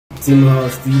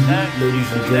TEAMHOUSE TV,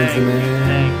 ladies and gentlemen.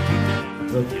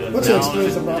 What's your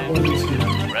experience about boarding school?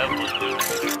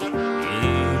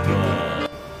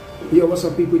 Yo, what's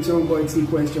up, people? It's your own boy T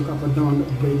Quest, your cap down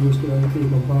radio school,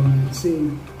 everything about me.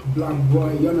 Same black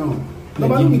boy, you know. No,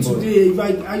 but me today, if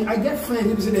I get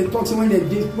friends, they say they talk to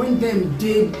when them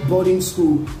did boarding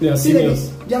school. They are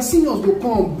seniors. Their seniors will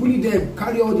come, bully them,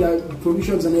 carry all their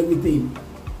provisions and everything.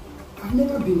 I've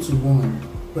never been to one,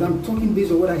 but I'm talking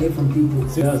based on what I hear from people.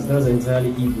 So that's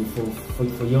entirely evil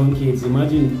for young kids.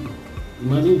 Imagine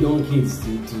young kids to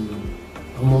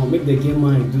make the game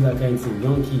mind do that kind of thing.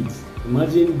 Young kids.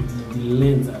 Imagine the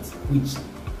length at which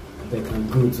they can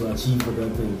go to achieve other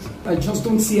things. I just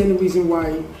don't see any reason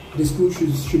why the school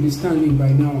should be standing by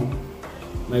now.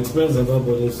 My experience about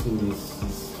boarding school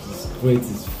is great,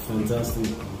 it's fantastic.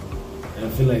 I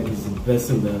feel like it's the best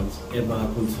thing that's ever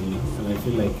happened to me, and I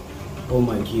feel like all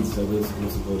my kids are going to go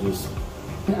to boarding school.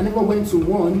 I never went to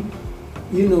one.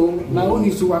 You know, my own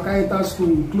is to work at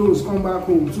school, close, come back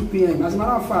home, 2 p.m. As a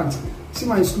matter of fact, see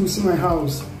my school, see my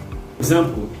house.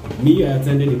 Example, me, I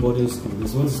attended a boarding school.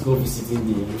 There's what is called visiting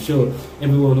day. I'm sure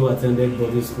everyone who attended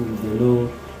boarding school, they know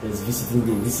there's visiting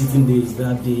day. Visiting day is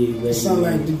that day where it sounds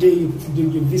like the day you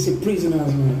visit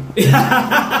prisoners, man.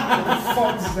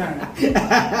 Fuck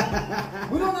that.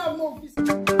 We don't have no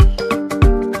visiting.